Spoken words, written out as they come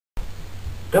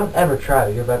Don't ever try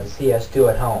what you're about to see us do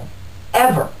at home.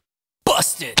 Ever!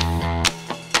 Busted!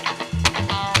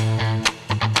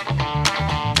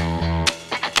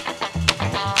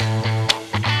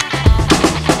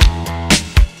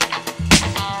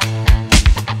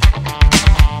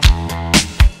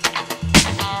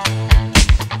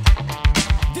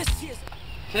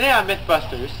 Today on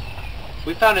Mythbusters,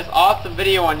 we found this awesome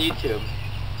video on YouTube.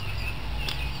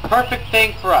 Perfect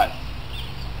thing for us.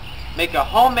 Make a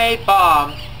homemade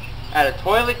bomb out of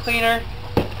toilet cleaner,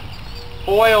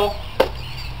 foil,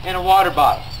 and a water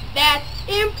bottle. That's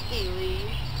empty, Lee.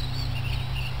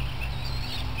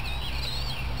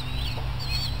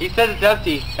 He said it's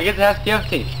empty. I guess it has to be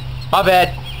empty. My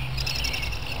bad.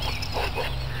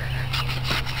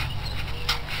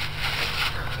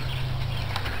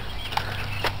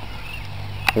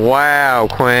 Wow,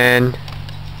 Quinn.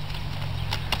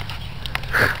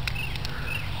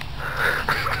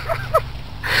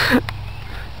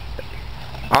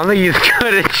 I don't think he's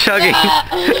good at chugging.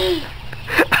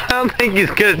 I don't think he's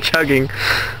good at chugging.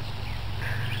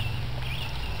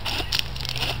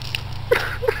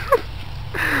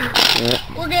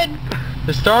 We're good.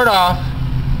 To start off,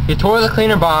 your toilet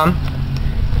cleaner bomb,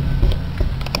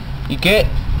 you get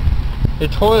your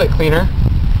toilet cleaner,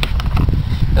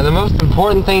 and the most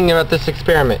important thing about this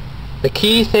experiment, the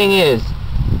key thing is,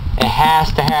 it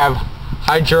has to have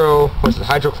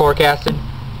hydrochloric acid.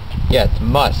 Yeah, it's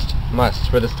must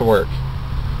for this to work,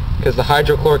 because the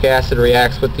hydrochloric acid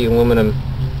reacts with the aluminum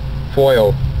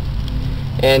foil,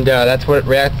 and that's what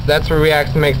reacts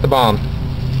and makes the bomb.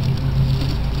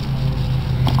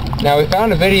 Now, we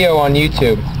found a video on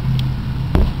YouTube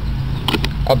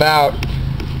about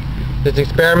this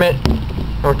experiment.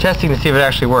 We're testing to see if it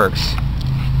actually works.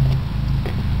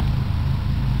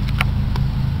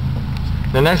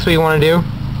 The next thing you want to do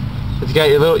is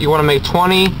you want to make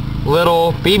 20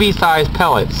 little BB-sized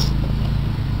pellets.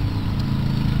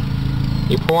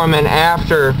 You pour them in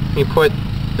after you put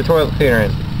the toilet cleaner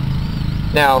in.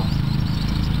 Now,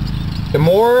 the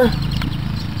more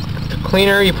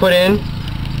cleaner you put in,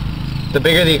 the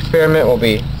bigger the experiment will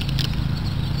be.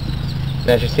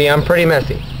 As you see, I'm pretty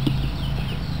messy.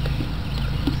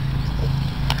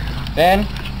 Then,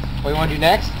 what you want to do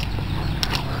next,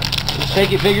 you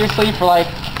shake it vigorously for like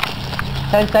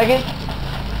 10 seconds.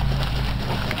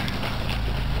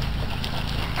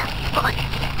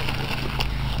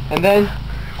 And then,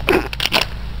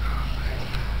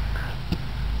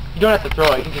 you don't have to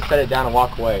throw it, you can just set it down and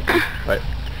walk away. But,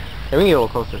 here, we can get a little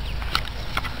closer.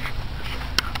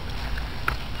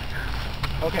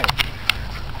 Okay,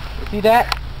 you see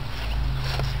that?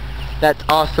 That's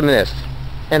awesomeness.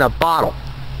 In a bottle.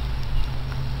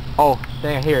 Oh,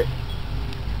 dang, I hear it.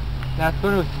 Now it's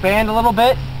going to expand a little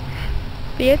bit.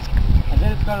 See, it's... And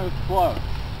then it's going to explode.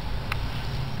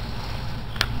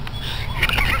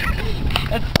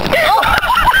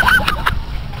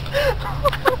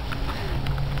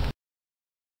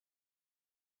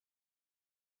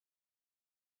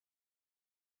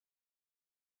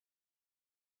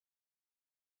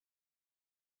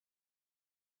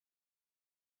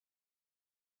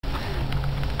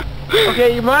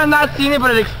 Okay, you might have not seen it,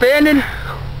 but it expanded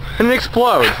and it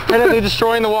explodes, and then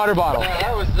destroying the water bottle.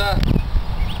 Yeah,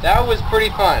 that was pretty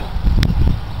fun.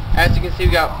 As you can see,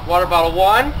 we got water bottle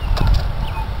 1,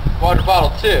 water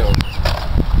bottle 2,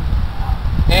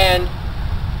 and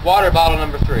water bottle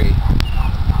number 3.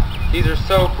 These are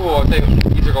so cool. I think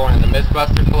these are going in the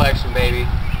Mythbuster collection, baby.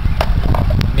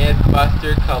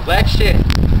 Mythbuster collection.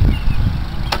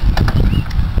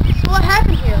 So what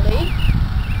happened here, Lee?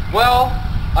 Well,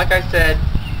 like I said,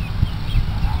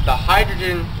 the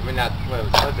hydrochloric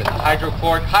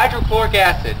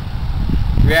acid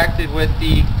reacted with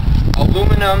the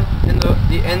aluminum and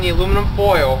the aluminum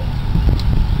foil,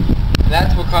 and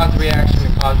that's what caused the reaction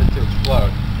and caused it to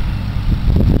explode.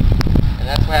 And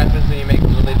that's what happens when you make a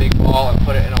really big ball and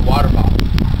put it in a water bottle.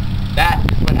 That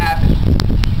is what happened.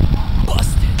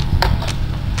 Busted.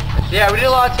 So yeah, we did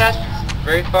a lot of tests.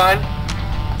 Very fun.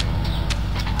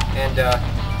 And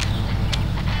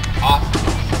awesome.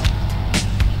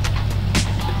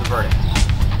 It's the verdict.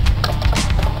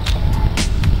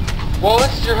 Well,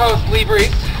 this is your host,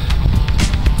 LaBreece.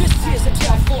 This is a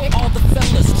job for all the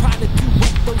fellas trying to do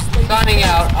what those ladies Signing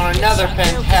out on another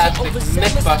fantastic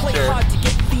Mythbuster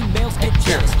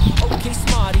experience. Okay,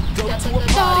 smarty, go to a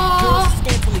party. Girls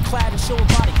scantily clad and showing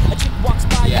body. A chick walks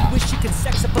by, you wish you could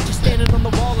sex her, but you're standing on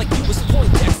the wall like you was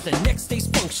Poindexter. Next day's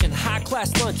function, high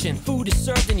class luncheon. Food is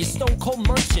served and you're stone cold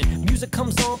munching. Music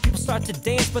comes on, people start to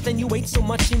dance, but then you ate so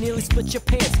much you nearly split your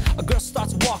pants. A girl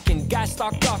starts walking, guys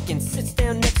start gawking, sits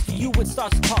down next to you and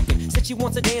starts talking. Said she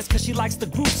wants to dance cause she likes the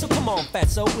groove, so come on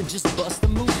fatso and just bust the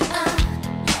move.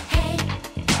 Hey,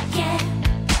 yeah.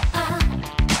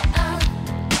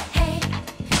 Hey,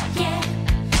 yeah.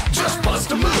 Just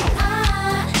bust a move.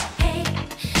 Hey,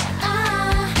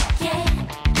 yeah.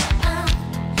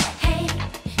 Hey,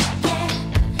 yeah.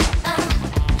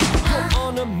 You're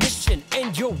on a mission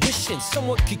and you're wishing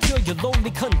someone could cure your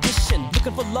lonely condition.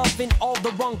 Looking for love in all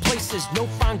the wrong places. No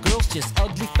fine girls, just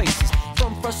ugly faces.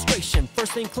 From frustration,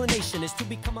 first inclination is to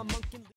become a monk.